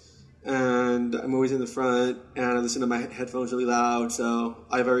shows and I'm always in the front and I listen to my headphones really loud. So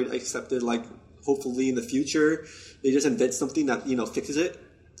I've already accepted, like, hopefully in the future they just invent something that, you know, fixes it.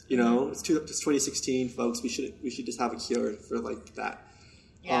 You know, it's 2016, folks. We should just have a cure for like that.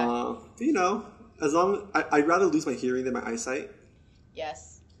 Yeah. But, you know, as long I'd rather lose my hearing than my eyesight.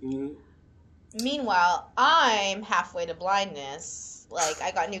 Yes. Mm-hmm. Meanwhile, I'm halfway to blindness. Like,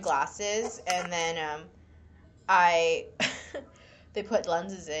 I got new glasses, and then they put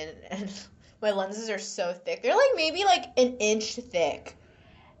lenses in, and my lenses are so thick. They're like maybe like an inch thick.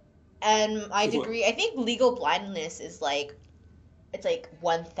 And my degree, I think legal blindness is like, it's like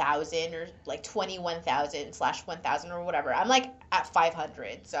 1,000 or like 21,000/1,000 or whatever. I'm like at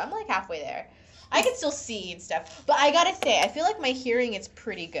 500, so I'm like halfway there. I can still see and stuff, but I gotta say, I feel like my hearing is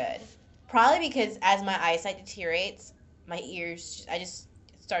pretty good. Probably because as my eyesight deteriorates, my ears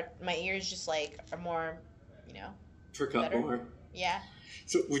just like are more, you know, perk up more. Yeah.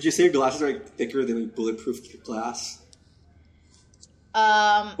 So would you say your glasses are like thicker than like bulletproof glass?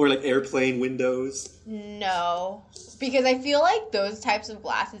 Or like airplane windows? No, because I feel like those types of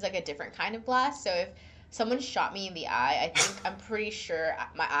glass is like a different kind of glass. So if someone shot me in the eye, I'm pretty sure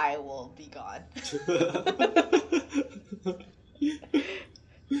my eye will be gone.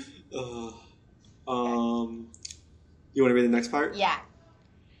 You want to read the next part? Yeah.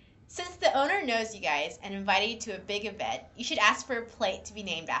 Since the owner knows you guys and invited you to a big event, you should ask for a plate to be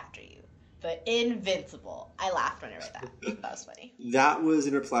named after you. The Invincible. I laughed when I read that. That was funny. That was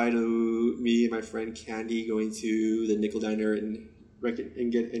in reply to me and my friend Candy going to the Nickel Diner and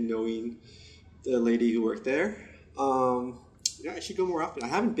knowing the lady who worked there. I should go more often. I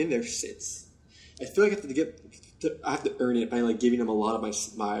haven't been there since. I feel like I have to earn it by like giving them a lot of my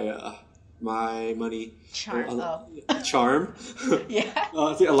money. Charm. Yeah.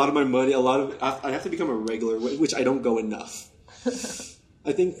 A lot of my money. I have to become a regular, which I don't go enough.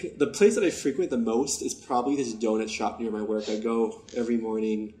 I think the place that I frequent the most is probably this donut shop near my work. I go every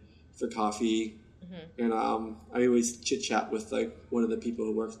morning for coffee, and I always chit chat with like one of the people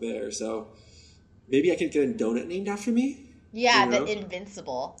who work there. So maybe I could get a donut named after me. Yeah, you know? the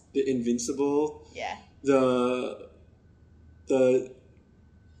Invincible. The Invincible. Yeah. The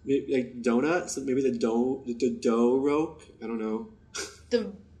like donut. So maybe the dough roke. I don't know.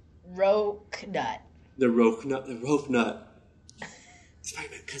 The roke nut. The rope nut.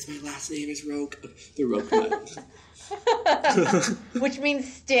 Because my last name is Roke. The Roke nut. Which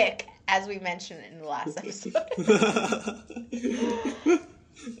means stick, as we mentioned in the last episode.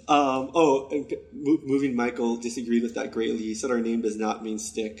 And Moving Michael disagreed with that greatly. He said our name does not mean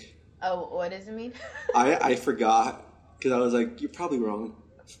stick. Oh, what does it mean? I forgot, because I was like, you're probably wrong.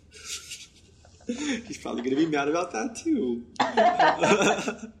 He's probably going to be mad about that, too.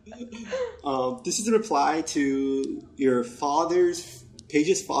 This is a reply to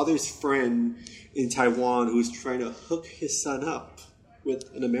Paige's father's friend in Taiwan who's trying to hook his son up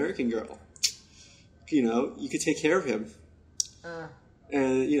with an American girl. You know, you could take care of him.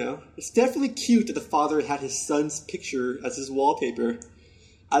 And, you know, it's definitely cute that the father had his son's picture as his wallpaper.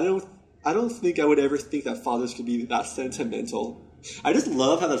 I don't think I would ever think that fathers could be that sentimental. I just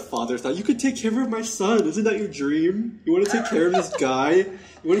love how that father thought, you could take care of my son. Isn't that your dream? You want to take care of this guy? You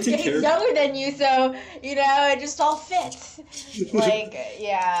want to take care of... He's younger than you, so, you know, it just all fits. Like,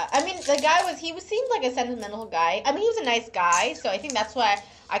 yeah. I mean, the guy seemed like a sentimental guy. I mean, he was a nice guy, so I think that's why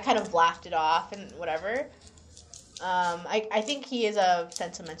I kind of laughed it off and whatever. I think he is a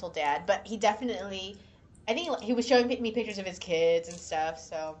sentimental dad, but he definitely... I think he was showing me pictures of his kids and stuff,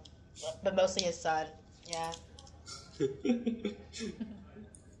 so... But mostly his son. Yeah.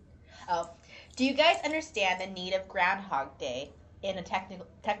 Oh, do you guys understand the need of Groundhog Day in a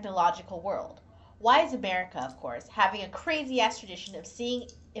technological world? Why is America, of course, having a crazy-ass tradition of seeing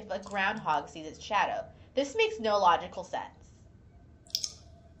if a groundhog sees its shadow? This makes no logical sense.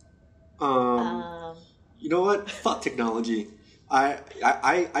 You know what? Fuck technology. I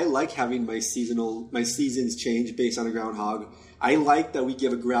like having my seasons change based on a groundhog. I like that we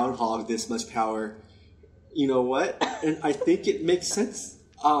give a groundhog this much power. You know what? And I think it makes sense.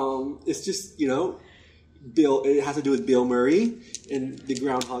 It's just, you know, it has to do with Bill Murray in the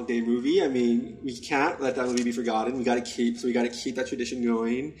Groundhog Day movie. I mean, we can't let that movie be forgotten. We got to keep that tradition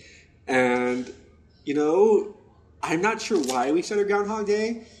going. And, you know, I'm not sure why we started Groundhog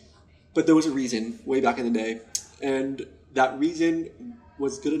Day. But there was a reason way back in the day. And that reason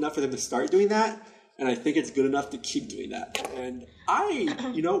was good enough for them to start doing that. And I think it's good enough to keep doing that. And why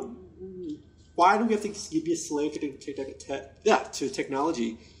do we have to be a slave to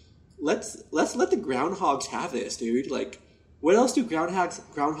technology? Let's let the groundhogs have this, dude. Like, what else do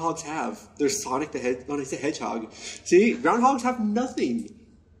groundhogs have? There's Sonic the Hedgehog. See, groundhogs have nothing.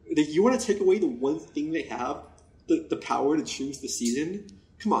 You want to take away the one thing they have, the power to choose the season?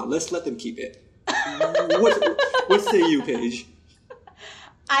 Come on, let's let them keep it. What say you, Paige?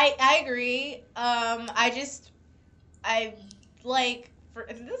 I agree. This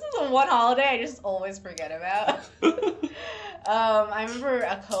is the one holiday I just always forget about. I remember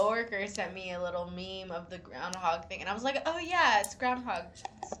a coworker sent me a little meme of the groundhog thing, and I was like, oh yeah, it's Groundhog's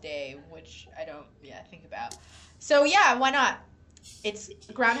Day, which I don't think about. So yeah, why not?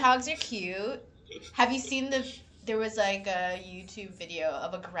 Groundhogs are cute. Have you seen there was like a YouTube video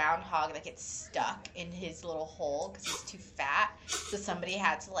of a groundhog that gets stuck in his little hole because he's too fat, so somebody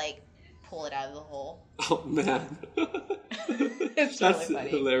had to like pull it out of the hole. Oh man, It's that's really funny.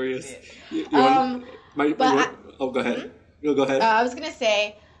 hilarious. Yeah. Go ahead. Go ahead. I was gonna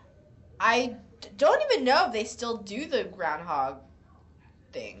say, I don't even know if they still do the groundhog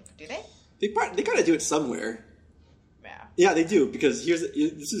thing. Do they? They gotta do it somewhere. Yeah. Yeah, they do, because this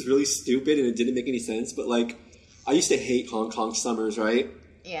is really stupid and it didn't make any sense, but like, I used to hate Hong Kong summers, right?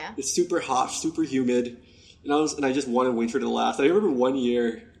 Yeah. It's super hot, super humid, and I just wanted winter to last. I remember one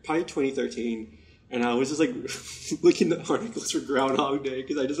year, probably 2013, and I was just like looking at articles for Groundhog Day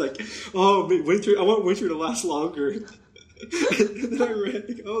because I just like, oh, winter! I want winter to last longer. And then I read,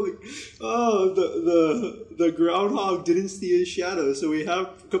 the groundhog didn't see his shadow, so we have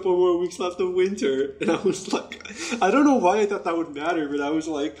a couple more weeks left of winter. And I was like, I don't know why I thought that would matter, but I was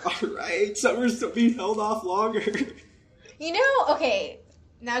like, all right, summer's being held off longer. Okay,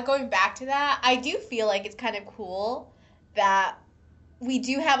 now going back to that, I do feel like it's kind of cool that we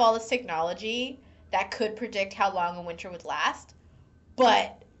do have all this technology that could predict how long a winter would last.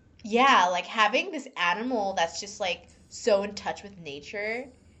 But yeah, like having this animal that's just like so in touch with nature,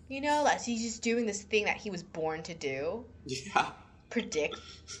 that he's just doing this thing that he was born to do. Yeah. Predict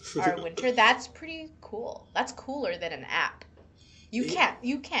our winter. That's pretty cool. That's cooler than an app. You can't,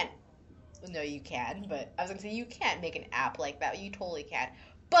 no, you can, but I was gonna say you can't make an app like that. You totally can.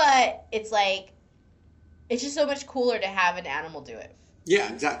 But it's like, it's just so much cooler to have an animal do it.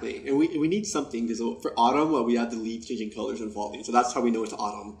 Yeah, exactly. And we need something, because for autumn, we have the leaves changing colors and falling. So that's how we know it's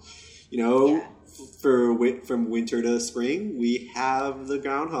autumn. Yeah. From winter to spring, we have the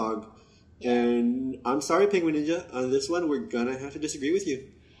groundhog. Yeah. And I'm sorry, Penguin Ninja, on this one, we're gonna have to disagree with you.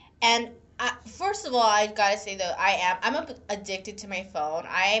 And first of all, I gotta say though, I'm addicted to my phone.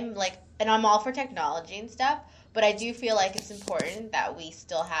 And I'm all for technology and stuff, but I do feel like it's important that we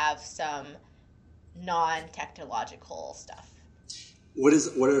still have some non-technological stuff. What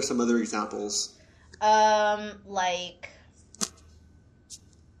are some other examples?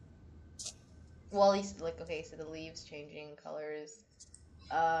 So the leaves changing colors.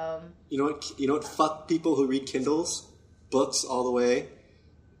 You know what? Fuck people who read Kindles, books all the way.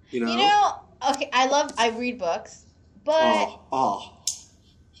 Okay, I read books, but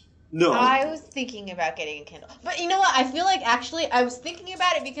no. I was thinking about getting a Kindle. But you know what? I feel like actually I was thinking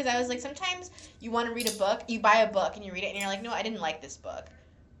about it because I was like, sometimes you want to read a book, you buy a book and you read it and you're like, no, I didn't like this book.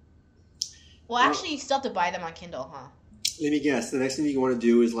 Well, actually, you still have to buy them on Kindle, huh? Let me guess. The next thing you want to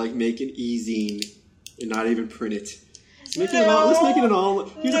do is like make an e-zine and not even print it. Let's make it an all.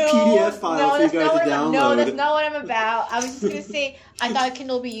 Here's a PDF file for you guys to download. No, that's not what I'm about. I was just gonna say I thought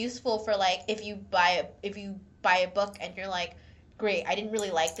Kindle would be useful for like if you buy a book and you're like, great, I didn't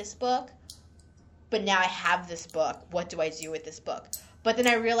really like this book, but now I have this book. What do I do with this book? But then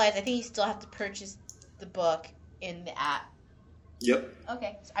I realized I think you still have to purchase the book in the app. Yep.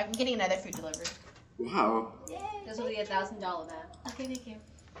 Okay, so I'm getting another food delivery. Wow. Yay. This will be $1,000 map. Okay, thank you.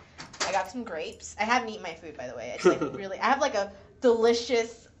 I got some grapes. I haven't eaten my food, by the way. It's like really, I have like a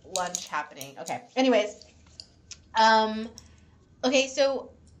delicious lunch happening. Okay. Anyways, okay.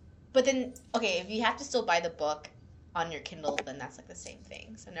 So, but then, okay, if you have to still buy the book on your Kindle, then that's like the same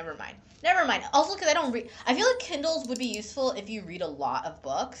thing. So never mind. Also, because I don't read. I feel like Kindles would be useful if you read a lot of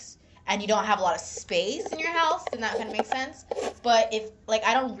books and you don't have a lot of space in your house. Then that kind of makes sense. But if like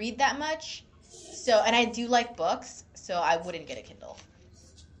I don't read that much, and I do like books, so I wouldn't get a Kindle.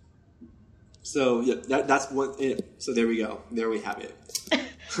 So yeah, that's one. So there we go. There we have it.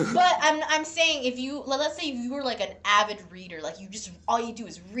 But I'm saying let's say if you were like an avid reader, like all you do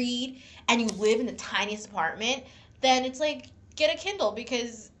is read, and you live in the tiniest apartment, then it's like get a Kindle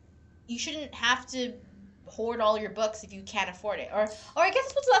because you shouldn't have to hoard all your books if you can't afford it, or I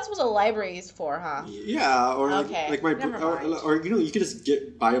guess that's what a library is for, huh? Yeah, or Okay, like my never mind. or you could just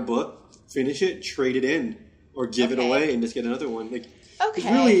buy a book, finish it, trade it in, or give it Okay. away and just get another one. Like, Okay.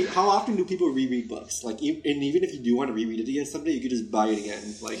 it's really, how often do people reread books? Like, and even if you do want to reread it again someday, you could just buy it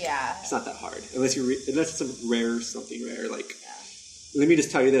again. Like, Yeah. it's not that hard unless it's something rare. Like, let me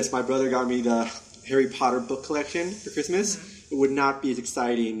just tell you this: my brother got me the Harry Potter book collection for Christmas. Mm-hmm. It would not be as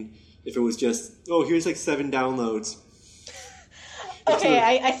exciting if it was just, here's like 7 downloads. Okay,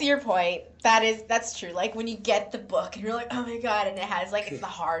 I see your point. That's true. Like when you get the book and you're like, oh my god, and it has like it's the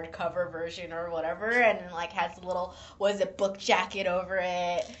hardcover version or whatever, and it, like has a little book jacket over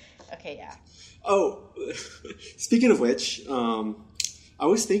it. Okay, yeah. Oh, speaking of which, I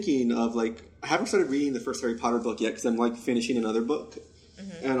was thinking of like, I haven't started reading the first Harry Potter book yet because I'm like finishing another book.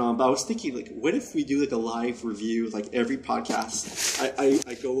 And but I was thinking, like, what if we do like a live review, like every podcast?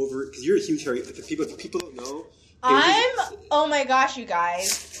 I go over, because you're a huge Harry. Like, if people don't know, Oh my gosh, you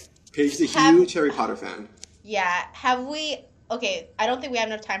guys. Paige is a huge Harry Potter fan. Yeah, have we? Okay, I don't think we have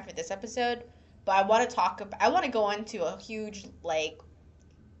enough time for this episode, but I want to I want to go into a huge like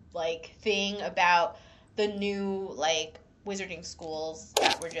thing about the new like wizarding schools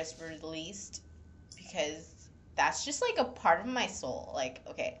that were just released, because that's just like a part of my soul. Like,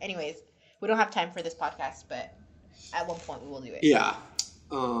 okay, anyways, we don't have time for this podcast, but at one point we will do it. Yeah.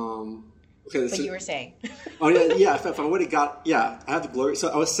 Okay. But you were saying. Oh yeah. If I would have got, I have the glory. So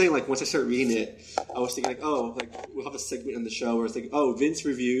I was saying, like, once I started reading it, I was thinking like, we'll have a segment in the show where it's like, Vince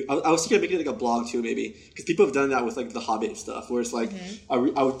review. I was thinking of making it like a blog too, maybe, because people have done that with like the Hobbit stuff, where it's like I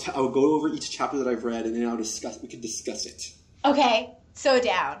would go over each chapter that I've read, and then we could discuss it. Okay, so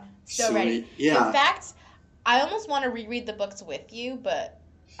down, so Sweet. ready. Yeah. In fact, I almost want to reread the books with you, but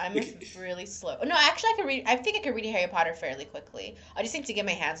I'm really slow. No, actually, I think I could read Harry Potter fairly quickly. I just need to get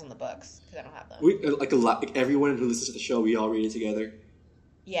my hands on the books because I don't have them. Like everyone who listens to the show, we all read it together.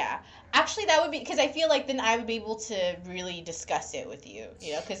 Yeah, actually, that would be because I feel like then I would be able to really discuss it with you.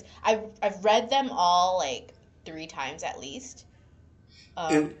 You know, because I've read them all like 3 times at least.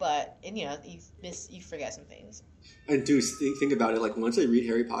 But you know, you forget some things. And dude, think about it. Like, once I read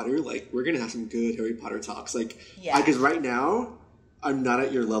Harry Potter, like, we're gonna have some good Harry Potter talks. Like, because right now I'm not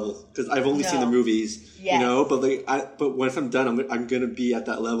at your level because I've only seen the movies. Yes. You know, but once I'm done, I'm gonna be at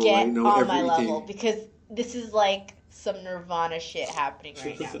that level. Get I know on everything. my level because this is like some Nirvana shit happening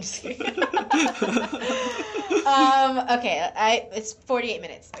right now. Okay, it's 48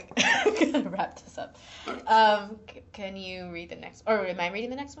 minutes. I'm gonna wrap this up. Right. Can you read the next, or am I reading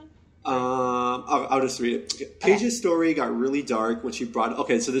the next one? I'll just read it. Okay. Paige's story got really dark when she brought.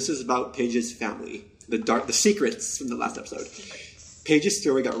 Okay, so this is about Paige's family, the secrets from the last episode. Paige's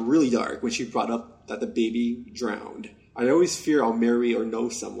story got really dark when she brought up that the baby drowned. I always fear I'll marry or know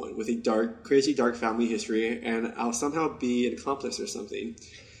someone with a crazy dark family history, and I'll somehow be an accomplice or something.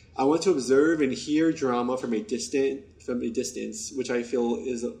 I want to observe and hear drama from a distance, which I feel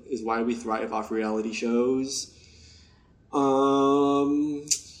is why we thrive off reality shows.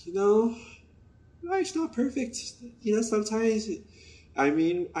 You know, life's not perfect. You know, sometimes, I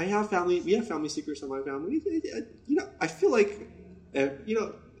mean, we have family secrets in my family. You know, I feel like, you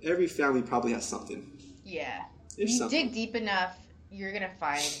know, every family probably has something. Yeah. There's you dig deep enough, you're gonna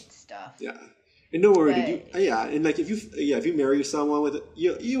find stuff. Yeah. And don't worry, and like if you marry someone with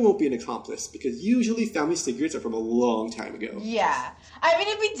you won't be an accomplice because usually family secrets are from a long time ago. Yeah. I mean,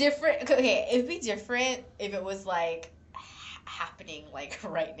 it'd be different. Okay, it'd be different if it was like happening like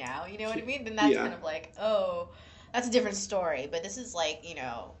right now, you know what I mean? Then that's kind of like, oh, that's a different story. But this is like, you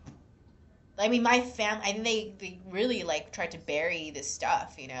know, I mean, my family, I think they really like tried to bury this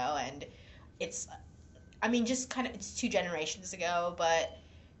stuff, you know, and it's, I mean, just kind of, it's 2 generations ago, but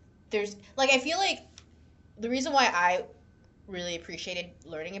there's, like, I feel like the reason why I really appreciated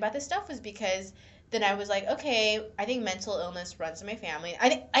learning about this stuff was because then I was like, okay, I think mental illness runs in my family. I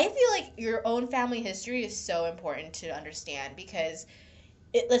feel like your own family history is so important to understand because,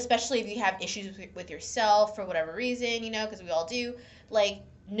 especially if you have issues with yourself for whatever reason, you know, because we all do, like,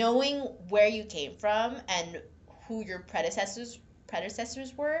 knowing where you came from and who your predecessors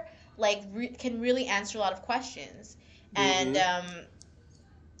were, like, can really answer a lot of questions. Mm-hmm.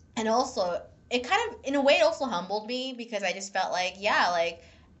 And also, it kind of, in a way, it also humbled me because I just felt like, like,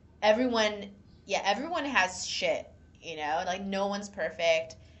 everyone has shit, you know? Like, no one's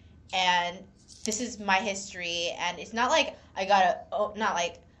perfect, and this is my history, and it's not like I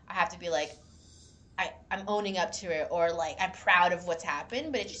have to be like, I'm owning up to it, or, like, I'm proud of what's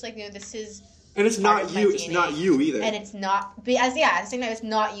happened, but it's just like, you know, this is... And it's not you. It's not you either. And it's not... But I'm saying that it's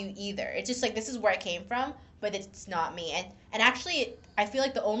not you either. It's just like, this is where I came from, but it's not me. And actually, I feel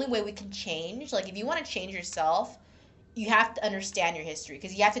like the only way we can change, like if you want to change yourself, you have to understand your history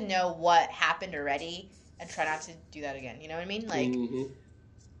because you have to know what happened already and try not to do that again. You know what I mean? Like,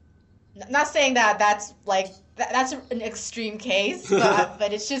 not saying that that's like that's an extreme case,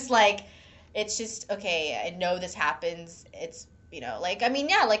 but it's just like okay. I know this happens. It's like I mean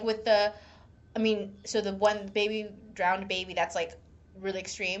like with the, I mean so the one drowned baby that's like really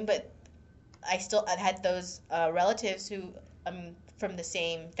extreme, but I had those relatives who from the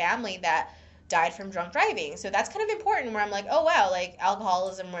same family that died from drunk driving. So that's kind of important where I'm like, oh wow, like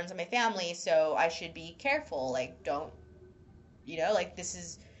alcoholism runs in my family, so I should be careful. Like don't, like this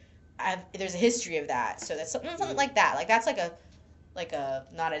is, there's a history of that. So that's something like that. Like that's like a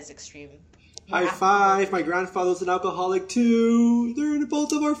not as extreme. High five, my grandfather's an alcoholic too. They're in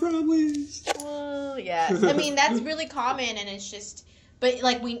both of our families. Well, yes. I mean, that's really common and it's just, but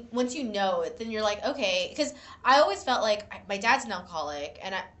like once you know it, then you're like, okay, because I always felt like my dad's an alcoholic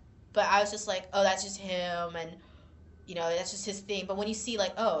but I was just like, oh, that's just him, and that's just his thing. But when you see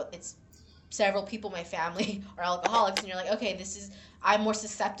like, oh, it's several people in my family are alcoholics, and you're like, okay, I'm more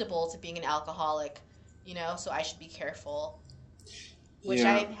susceptible to being an alcoholic, so I should be careful, which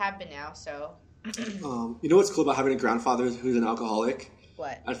I have been now. So, you know what's cool about having a grandfather who's an alcoholic?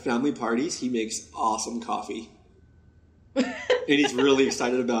 What? At family parties, he makes awesome coffee, and he's really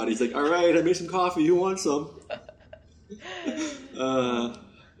excited about it. He's like, all right, I made some coffee. Who wants some?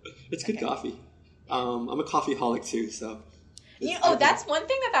 It's good coffee. I'm a coffeeholic too, so. That's one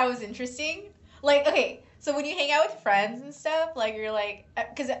thing that was interesting. Like, okay, so when you hang out with friends and stuff, like you're like,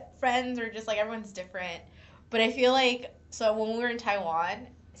 because friends are just like everyone's different. But I feel like so when we were in Taiwan,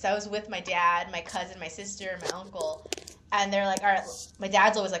 so I was with my dad, my cousin, my sister, my uncle, and they're like, all right, my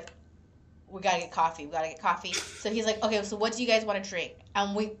dad's always like, we gotta get coffee. So he's like, okay, so what do you guys want to drink?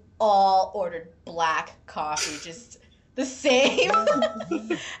 And we all ordered black coffee, just the same. And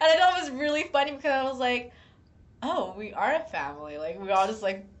I thought it was really funny because I was like, oh, we are a family. Like, we all just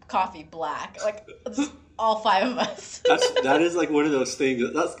like coffee black. Like, just all 5 of us. that is like one of those things.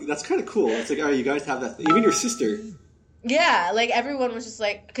 That's kind of cool. It's like, all right, you guys have that thing. Even your sister. Yeah, like everyone was just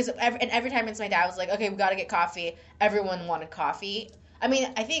like, because every time it's my dad was like, okay, we gotta get coffee. Everyone wanted coffee. I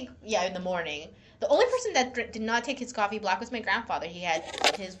mean, I think, in the morning. The only person that did not take his coffee black was my grandfather. He had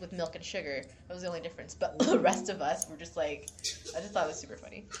his with milk and sugar. That was the only difference. But the rest of us were just like, I just thought it was super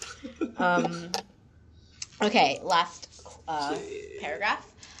funny. Okay, last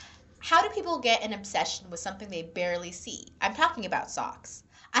paragraph. How do people get an obsession with something they barely see? I'm talking about socks.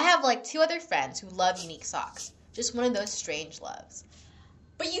 I have like 2 other friends who love unique socks. Just one of those strange loves.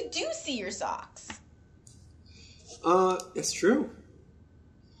 But you do see your socks. It's true.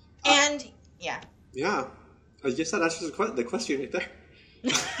 And, yeah. Yeah. I guess that answers the question right there.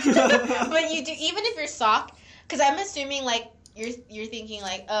 But you do, even if your sock, because I'm assuming, like, you're thinking,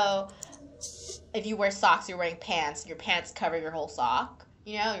 like, oh, if you wear socks, you're wearing pants. Your pants cover your whole sock,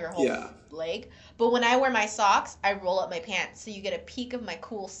 your whole leg. But when I wear my socks, I roll up my pants, so you get a peek of my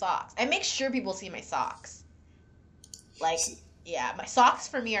cool socks. I make sure people see my socks. Like, my socks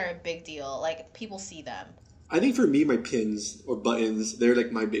for me are a big deal. Like, people see them. I think for me, my pins or buttons, they're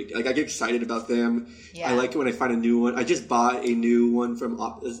like my big... Like, I get excited about them. Yeah. I like it when I find a new one. I just bought a new one from an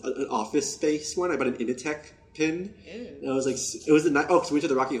Office Space one. I bought an Inditex pin. And I was like... It was the night... Oh, because we went to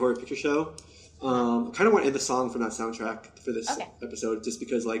the Rocky Horror Picture Show. I kind of want to end the song from that soundtrack for this episode, just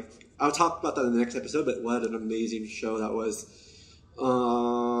because, like... I'll talk about that in the next episode, but what an amazing show that was.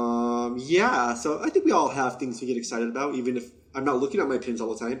 Yeah, so I think we all have things we get excited about, even if I'm not looking at my pins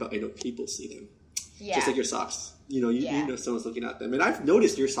all the time, but I know people see them. Yeah. Just like your socks. You know someone's looking at them. And I've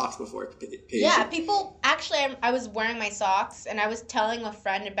noticed your socks before, Paige. Yeah, people... Actually, I was wearing my socks, and I was telling a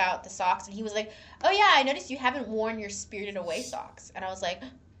friend about the socks, and he was like, oh yeah, I noticed you haven't worn your Spirited Away socks. And I was like,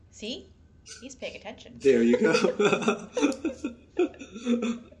 see? He's paying attention. There you go.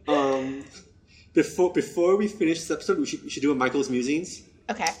 Before we finish this episode, we should do a Michael's Musings.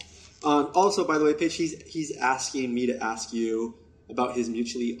 Okay. Also, by the way, Paige, he's asking me to ask you about his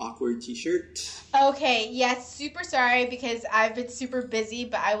Mutually Awkward t-shirt. Okay, yes, super sorry because I've been super busy,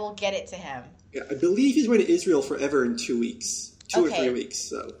 but I will get it to him. Yeah, I believe he's going to Israel forever in 2 weeks. 2 or 3 weeks,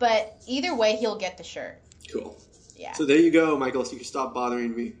 so. But either way, he'll get the shirt. Cool. Yeah. So there you go, Michael, so you can stop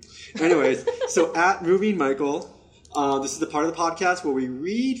bothering me. Anyways, so at Moving Michael, this is the part of the podcast where we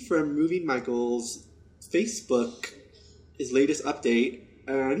read from Moving Michael's Facebook, his latest update,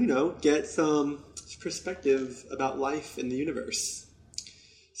 and, get some perspective about life in the universe.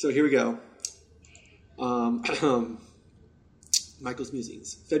 So here we go. Michael's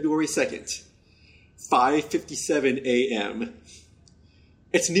Musings, February 2nd, 5:57 a.m.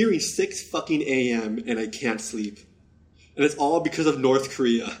 It's nearing 6 fucking a.m. and I can't sleep. And it's all because of North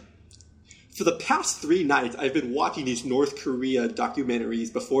Korea. For the past 3 nights, I've been watching these North Korea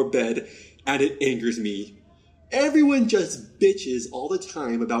documentaries before bed, and it angers me. Everyone just bitches all the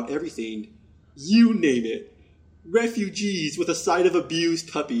time about everything. You name it. Refugees with a side of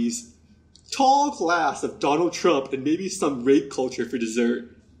abused puppies. Tall glass of Donald Trump and maybe some rape culture for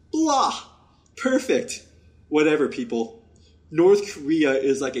dessert. Blah! Perfect. Whatever, people. North Korea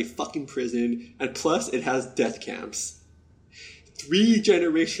is like a fucking prison, and plus it has death camps. 3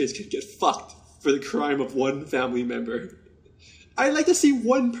 generations can get fucked for the crime of 1 family member. I'd like to see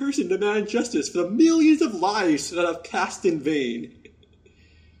 1 person demand justice for the millions of lives that have passed in vain.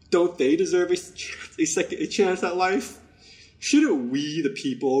 Don't they deserve a chance at life? Shouldn't we, the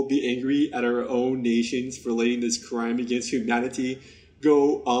people, be angry at our own nations for letting this crime against humanity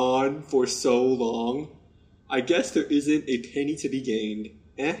go on for so long? I guess there isn't a penny to be gained.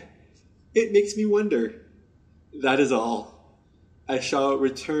 It makes me wonder. That is all. I shall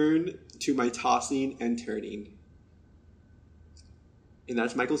return to my tossing and turning. And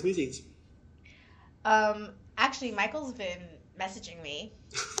that's Michael's musings. Actually, Michael's been messaging me.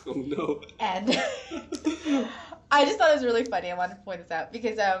 Oh no. And I just thought it was really funny. I wanted to point this out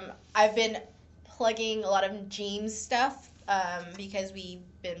because I've been plugging a lot of James stuff because we've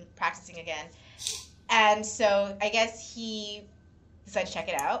been practicing again. And so I guess he decided to check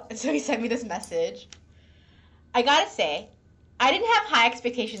it out. And so he sent me this message. I gotta say, I didn't have high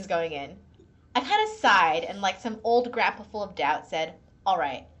expectations going in. I kind of sighed and like some old grandpa full of doubt said, all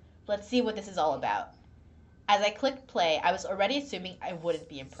right, let's see what this is all about. As I clicked play, I was already assuming I wouldn't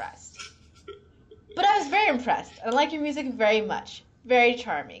be impressed. But I was very impressed. I like your music very much. Very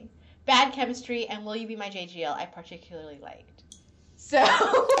charming. Bad chemistry and Will You Be My JGL I particularly liked. So...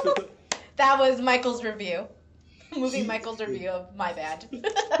 that was Michael's review. Michael's review of my band.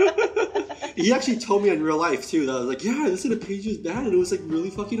 He actually told me in real life, too, that I was like, yeah, I listened to Paige's band, and it was, like, really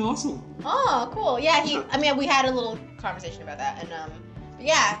fucking awesome. Oh, cool. Yeah, we had a little conversation about that. And,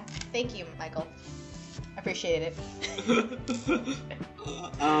 yeah, thank you, Michael. I appreciate it.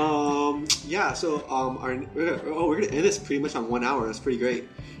 Yeah, so, we're going to end this pretty much on 1 hour. That's pretty great.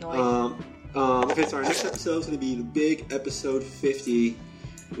 Nice. Okay, so our next episode is going to be the big episode 50.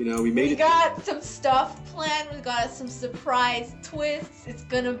 You know, we got some stuff planned. We got some surprise twists. It's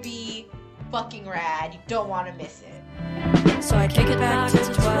gonna be fucking rad. You don't want to miss it. So I kick it back to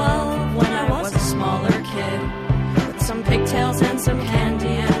 12 when I was a smaller kid, with some pigtails and some candy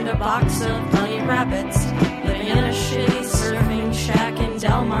and a box of bunny rabbits, living in a shitty surfing shack in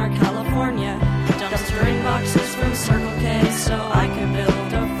Del Mar, California, dumpstering boxes from Circle K so I could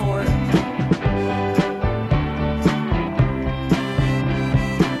build a fort.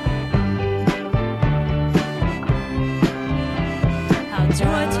 Do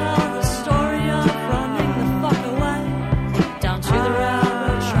I tell the story of running the fuck away down to the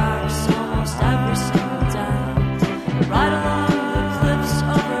railroad tracks almost every single day? Right along the cliffs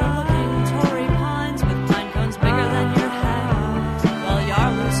overlooking Torrey Pines with pine cones bigger than your head while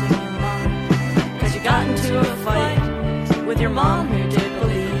you're losing your mind. Cause you got into a fight with your mom who did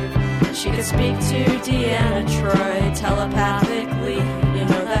believe she could speak to Deanna Troi telepathically. You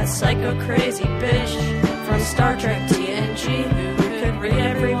know that psycho crazy bitch from Star Trek TNG who could read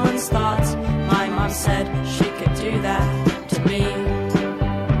everyone's thoughts. My mom said she could do that to me.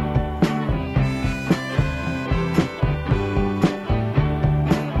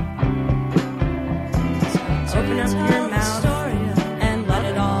 So open up your mouth and let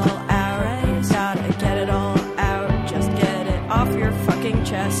it all out. You gotta get it all out. Just get it off your fucking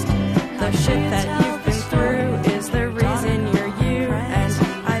chest. The shit that you've been through is the reason you're you. And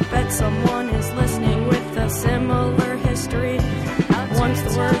I bet someone is listening with a similar history. Once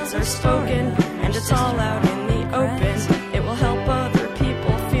the words are spoken and it's all out in the open, it will help other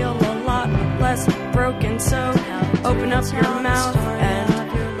people feel a lot less broken. So open up your mouth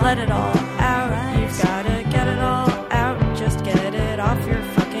and let it all